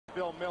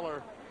Bill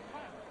Miller,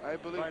 I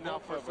believe right now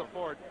for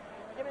support.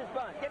 Give him his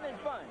bun. Give him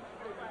his bun.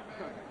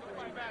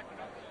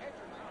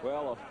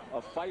 Well,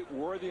 a fight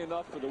worthy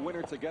enough for the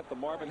winner to get the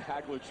Marvin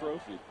Hagler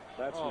Trophy.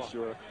 That's for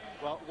sure.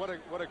 Well, what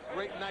a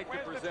great night to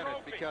present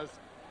it, because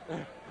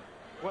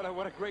what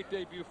a great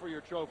debut for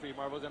your trophy,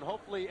 Marvelous. And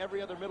hopefully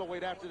every other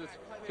middleweight after this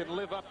can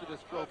live up to this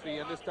trophy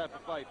in this type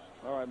of fight.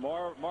 All right,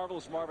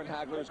 Marvelous Marvin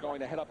Hagler is going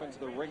to head up into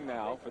the ring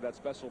now for that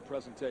special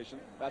presentation.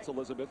 That's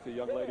Elizabeth, the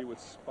young lady with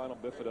spinal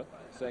bifida,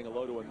 saying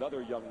hello to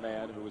another young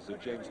man who is a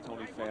James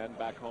Toney fan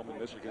back home in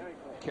Michigan,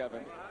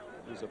 Kevin,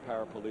 who's a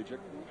paraplegic.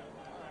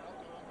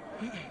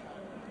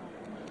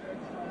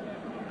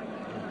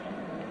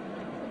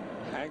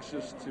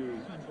 Anxious to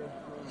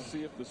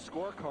see if the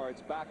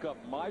scorecards back up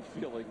my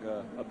feeling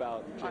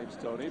about James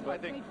Toney. But I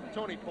think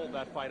Toney pulled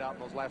that fight out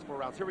in those last 4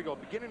 rounds. Here we go.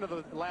 Beginning of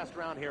the last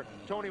round here.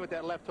 Toney with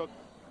that left hook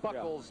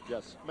buckles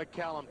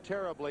McCallum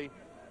terribly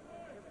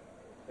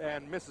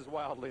and misses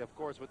wildly, of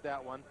course, with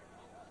that one.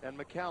 And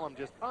McCallum,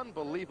 just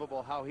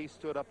unbelievable how he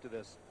stood up to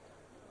this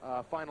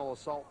final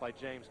assault by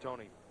James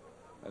Toney.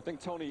 I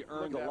think Toney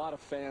earned a lot of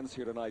fans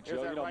here tonight,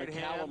 Joe. You know,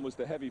 McCallum was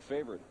the heavy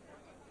favorite.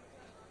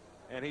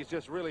 And he's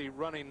just really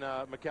running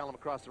McCallum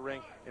across the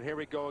ring. And here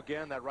we go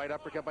again. That right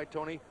uppercut by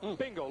Toney.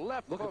 Bingo,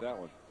 left hook. Look at that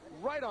one.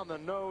 Right on the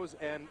nose.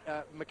 And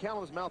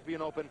McCallum's mouth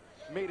being open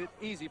made it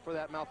easy for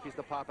that mouthpiece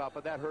to pop out.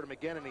 But that hurt him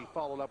again, and he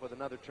followed up with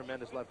another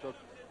tremendous left hook.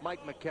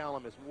 Mike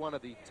McCallum is one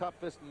of the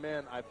toughest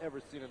men I've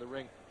ever seen in the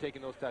ring,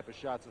 taking those type of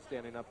shots and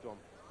standing up to him.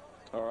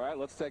 All right,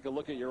 let's take a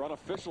look at your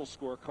unofficial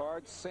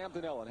scorecard. Sam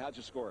Donnell, how'd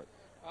you score it?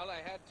 Well,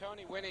 I had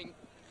Toney winning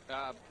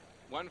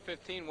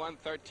 115,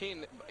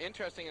 113.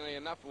 Interestingly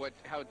enough,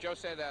 how Joe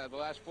said the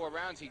last 4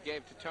 rounds he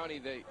gave to Toney,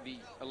 the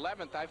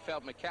 11th I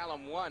felt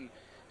McCallum won.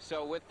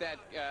 So with that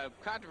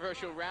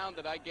controversial round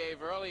that I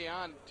gave early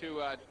on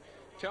to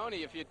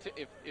Toney,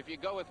 if you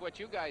go with what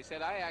you guys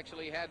said, I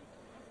actually had,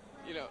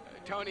 you know,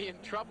 Toney in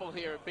trouble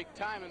here big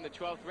time in the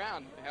 12th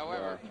round.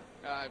 However,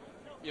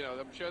 you know,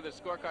 I'm sure the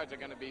scorecards are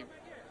going to be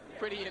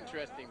pretty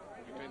interesting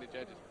between the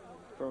judges.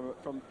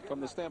 From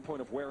the standpoint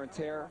of wear and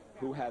tear,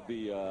 who had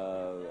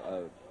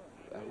the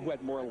who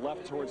had more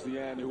left towards the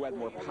end, who had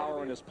more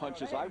power in his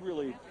punches, I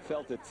really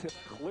felt it tipped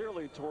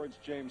clearly towards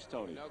James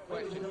Toney. No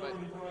question. But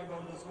before I go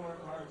to the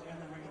scorecards in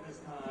the ring at this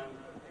time,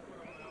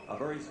 a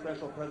very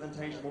special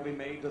presentation will be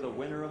made to the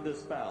winner of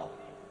this bout.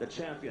 The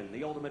champion,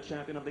 the ultimate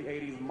champion of the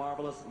 80s,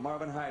 Marvelous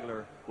Marvin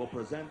Hagler, will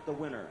present the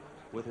winner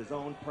with his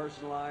own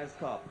personalized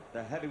cup,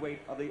 the heavyweight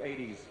of the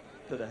 80s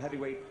to the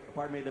heavyweight,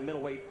 pardon me, the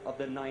middleweight of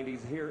the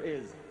 90s. Here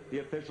is the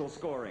official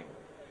scoring.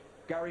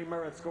 Gary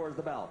Merritt scores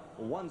the bout,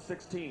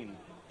 116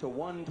 to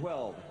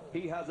 112.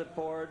 He has it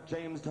for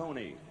James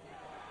Toney.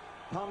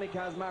 Tommy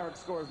Kazmarek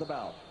scores the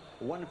bout,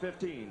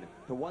 115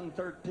 to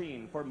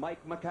 113 for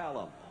Mike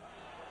McCallum.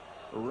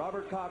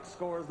 Robert Cox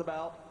scores the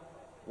bout,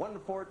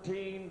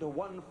 114 to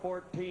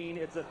 114.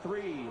 It's a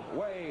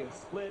 3-way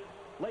split.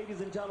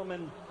 Ladies and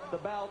gentlemen, the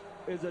bout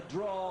is a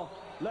draw.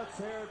 Let's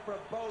hear it for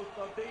both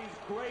of these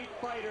great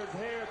fighters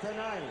here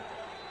tonight.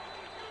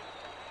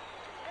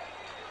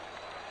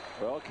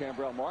 Well,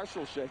 Cambrell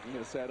Marshall shaking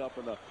his head up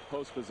in the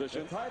post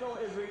position. The title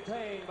is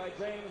retained by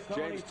James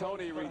Toney. James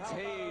Toney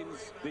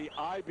retains the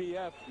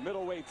IBF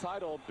middleweight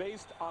title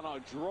based on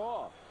a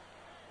draw.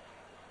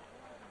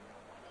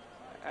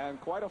 And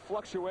quite a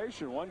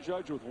fluctuation. One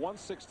judge with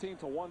 116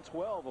 to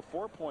 112, a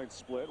 4-point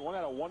split. One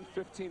had a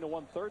 115 to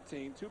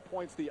 113, 2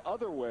 points the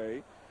other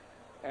way.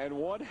 And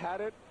one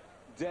had it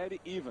dead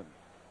even.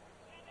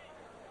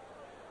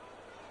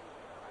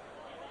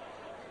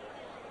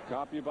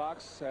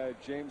 CompuBox had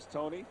James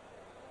Toney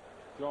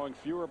throwing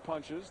fewer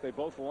punches. They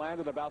both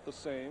landed about the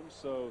same,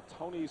 so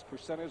Toney's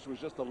percentage was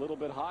just a little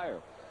bit higher.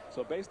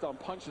 So based on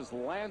punches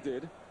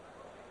landed,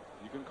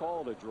 you can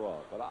call it a draw.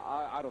 But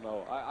I don't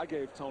know. I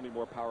gave Toney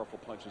more powerful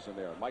punches in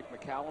there. Mike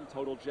McCallum,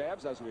 total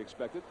jabs, as we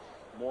expected,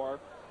 more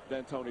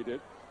than Toney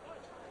did.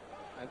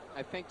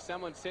 I think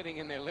someone sitting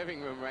in their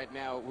living room right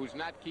now who's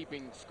not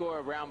keeping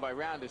score round by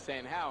round is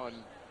saying, how in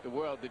the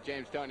world did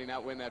James Toney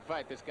not win that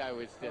fight? This guy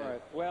was... All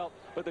right. Well,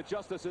 but the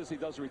justice is he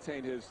does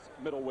retain his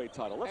middleweight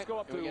title. Let's go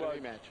up to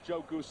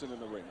Joe Goosen in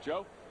the ring.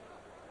 Joe?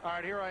 All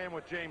right, here I am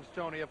with James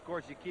Toney. Of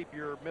course, you keep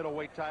your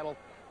middleweight title.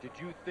 Did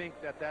you think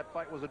that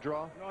fight was a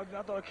draw? No,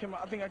 I thought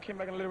I think I came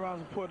back in the later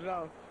rounds and pulled it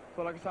out.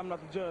 But like I said, I'm not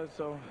the judge,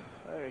 so,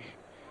 hey,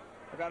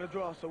 I got a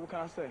draw, so what can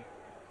I say?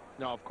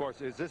 No, of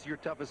course. Is this your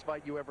toughest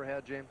fight you ever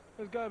had, James?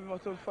 It's got to be my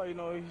toughest fight. You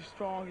know, he's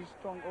strong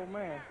old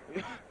man.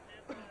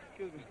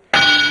 Excuse me.